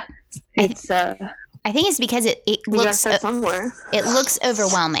yeah, it's, I think it's because it looks somewhere. It looks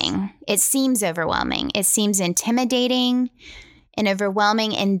overwhelming. It seems overwhelming. It seems intimidating and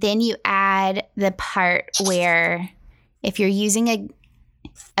overwhelming. And then you add the part where if you're using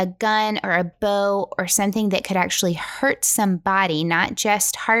a gun or a bow or something that could actually hurt somebody, not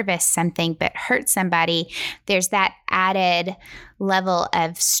just harvest something, but hurt somebody, there's that added level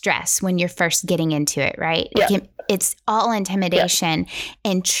of stress when you're first getting into it, right? Yeah. It's all intimidation.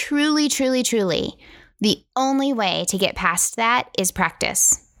 Yeah. And truly, truly, truly, the only way to get past that is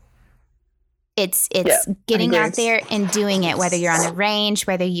practice. It's getting out there and doing it, whether you're on the range,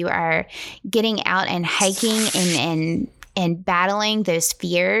 whether you are getting out and hiking and battling those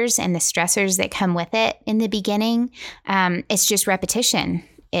fears and the stressors that come with it in the beginning. It's just repetition.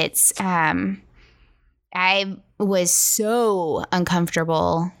 I was so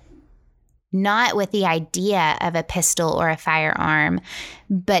uncomfortable, not with the idea of a pistol or a firearm,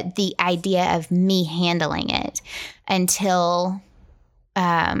 but the idea of me handling it until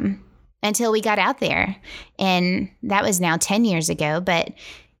we got out there. And that was now 10 years ago, but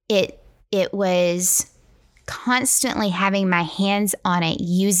it was constantly having my hands on it,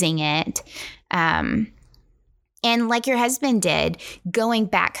 using it. And like your husband did, going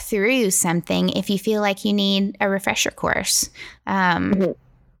back through something if you feel like you need a refresher course.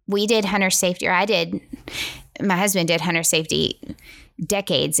 We did hunter safety, or my husband did hunter safety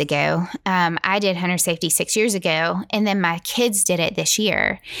decades ago. I did hunter safety 6 years ago, and then my kids did it this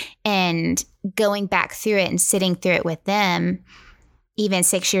year. And going back through it and sitting through it with them, even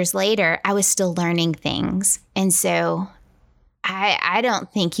 6 years later, I was still learning things. And so I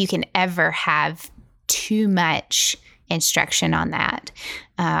don't think you can ever have too much instruction on that.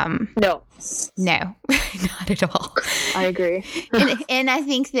 No, not at all. I agree. and I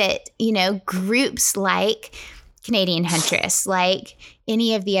think that, groups like Canadian Huntress, like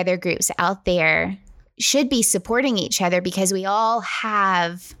any of the other groups out there, should be supporting each other because we all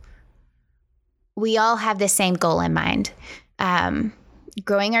have the same goal in mind,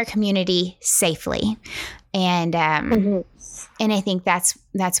 growing our community safely. And and I think that's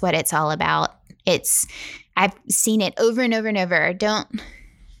what it's all about. I've seen it over and over and over.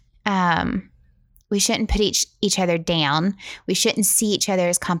 We shouldn't put each other down. We shouldn't see each other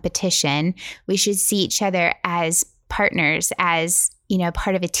as competition. We should see each other as partners, as,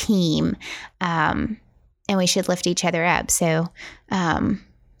 part of a team. And we should lift each other up. So I'm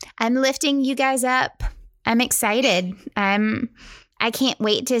lifting you guys up. I'm excited. I can't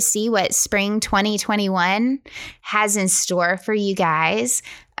wait to see what spring 2021 has in store for you guys.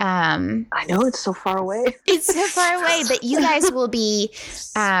 I know it's so far away. It's so far away, but you guys will be,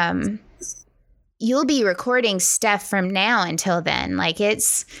 you'll be recording stuff from now until then. Like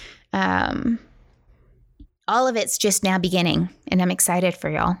it's, all of it's just now beginning, and I'm excited for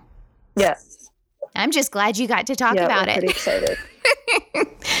y'all. Yeah. I'm just glad you got to talk about it. Pretty excited.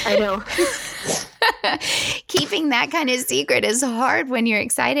 I know. Keeping that kind of secret is hard when you're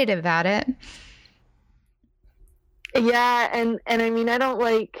excited about it. Yeah, and I mean, I don't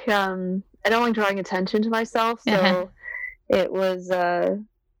like drawing attention to myself, so it was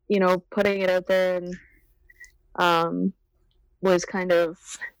putting it out there and was kind of,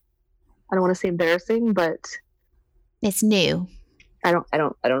 I don't want to say embarrassing, but it's new. I don't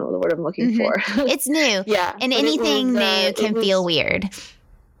know the word I'm looking for. It's new. Yeah. And anything new can feel weird.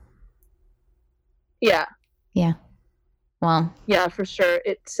 Yeah. Yeah. Well. Yeah, for sure.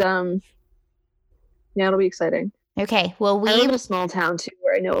 It's it'll be exciting. Okay. Well, I live in a small town too,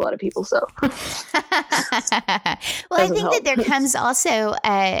 where I know a lot of people. So. Well, I think that there comes also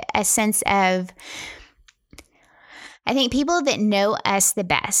a sense of, I think people that know us the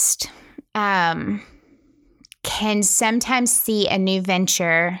best can sometimes see a new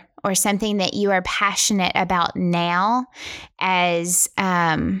venture or something that you are passionate about now as,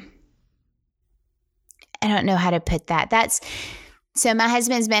 I don't know how to put that. So my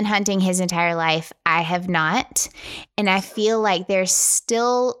husband's been hunting his entire life. I have not. And I feel like there's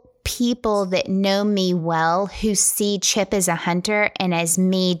still people that know me well who see Chip as a hunter and as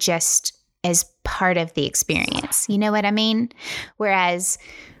me just as part of the experience. You know what I mean? Whereas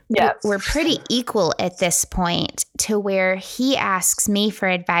we're pretty equal at this point, to where he asks me for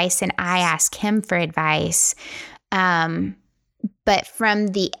advice and I ask him for advice. But from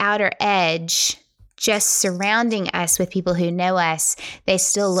the outer edge, just surrounding us with people who know us, they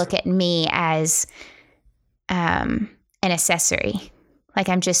still look at me as an accessory. Like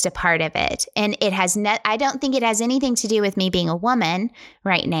I'm just a part of it. And it has I don't think it has anything to do with me being a woman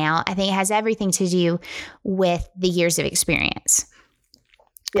right now. I think it has everything to do with the years of experience.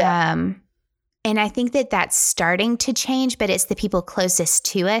 Yeah. And I think that that's starting to change, but it's the people closest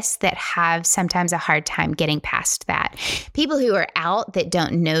to us that have sometimes a hard time getting past that. People who are out that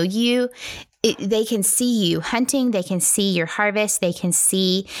don't know you, they can see you hunting, they can see your harvest, they can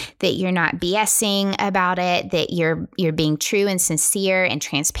see that you're not BSing about it, that you're being true and sincere and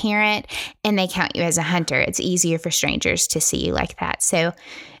transparent, and they count you as a hunter. It's easier for strangers to see you like that. So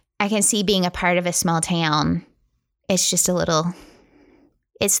I can see being a part of a small town. It's just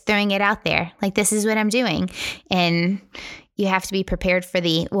it's throwing it out there. Like, this is what I'm doing. And you have to be prepared for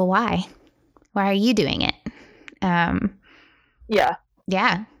well, why? Why are you doing it? Yeah.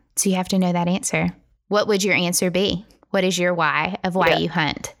 Yeah. So you have to know that answer. What would your answer be? What is your why of why you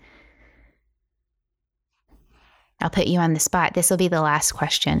hunt? I'll put you on the spot. This will be the last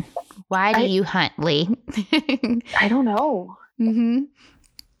question. Why do you hunt, Lee? I don't know. Mm-hmm.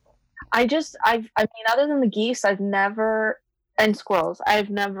 I mean, other than the geese, and squirrels, I've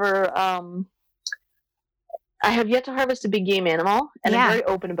never, I have yet to harvest a big game animal, and I'm very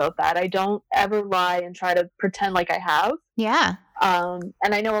open about that. I don't ever lie and try to pretend like I have. Yeah. And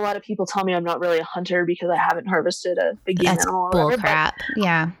I know a lot of people tell me I'm not really a hunter because I haven't harvested a big game animal. That's bull crap.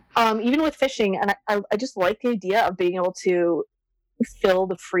 Yeah. Even with fishing, and I just like the idea of being able to fill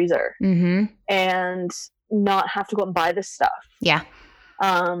the freezer and not have to go and buy this stuff. Yeah.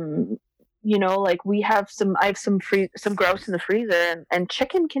 Like I have some grouse in the freezer, and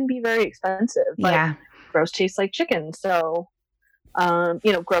chicken can be very expensive. But grouse tastes like chicken. So,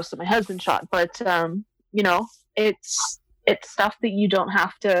 grouse that my husband shot, but, it's stuff that you don't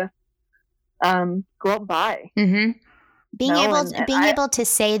have to, go out and buy. Mm-hmm. Being able to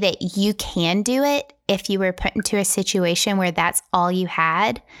say that you can do it if you were put into a situation where that's all you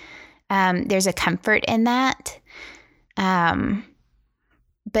had, There's a comfort in that.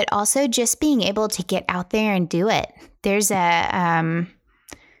 But also just being able to get out there and do it. There's a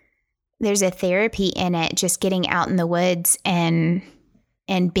therapy in it, just getting out in the woods and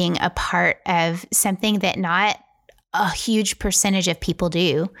being a part of something that not a huge percentage of people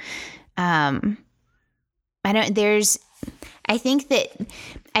do. I think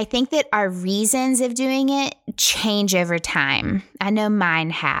that our reasons of doing it change over time. I know mine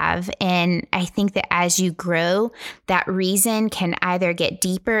have. And I think that as you grow, that reason can either get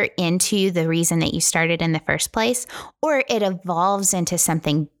deeper into the reason that you started in the first place, or it evolves into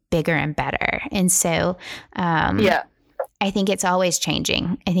something bigger and better. And so, I think it's always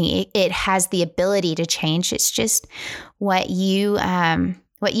changing. I think it has the ability to change. It's just what you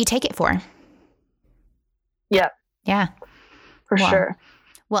take it for. Yeah. Yeah. For sure.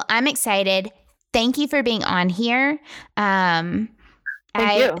 Well, I'm excited. Thank you for being on here. Thank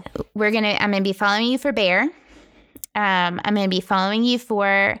you. I'm gonna be following you for Bear. I'm gonna be following you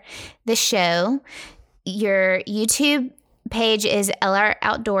for the show. Your YouTube page is LR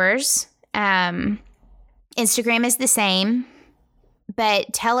Outdoors. Instagram is the same.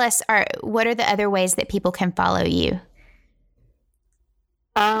 But tell us, what are the other ways that people can follow you?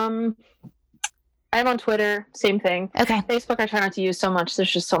 I'm on Twitter, same thing. Okay. Facebook, I try not to use so much.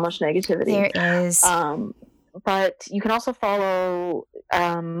 There's just so much negativity. There is. But you can also follow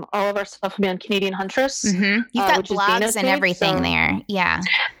all of our stuff will be on Canadian Huntress. Mm-hmm. You've got blogs and everything there. Yeah.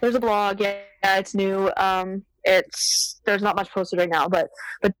 There's a blog. Yeah, it's new. There's not much posted right now, but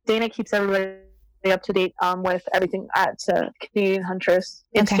Dana keeps everybody up to date with everything at Canadian Huntress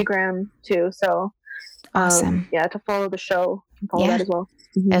Instagram too. So awesome. To follow the show, follow that as well.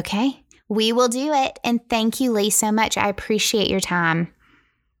 Mm-hmm. Okay. We will do it. And thank you, Lee, so much. I appreciate your time.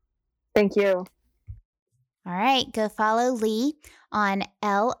 Thank you. All right. Go follow Lee on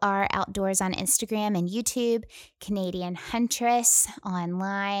LR Outdoors on Instagram and YouTube, Canadian Huntress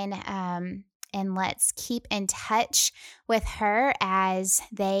online. And let's keep in touch with her as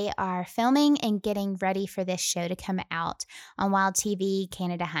they are filming and getting ready for this show to come out on Wild TV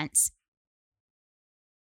Canada Hunts.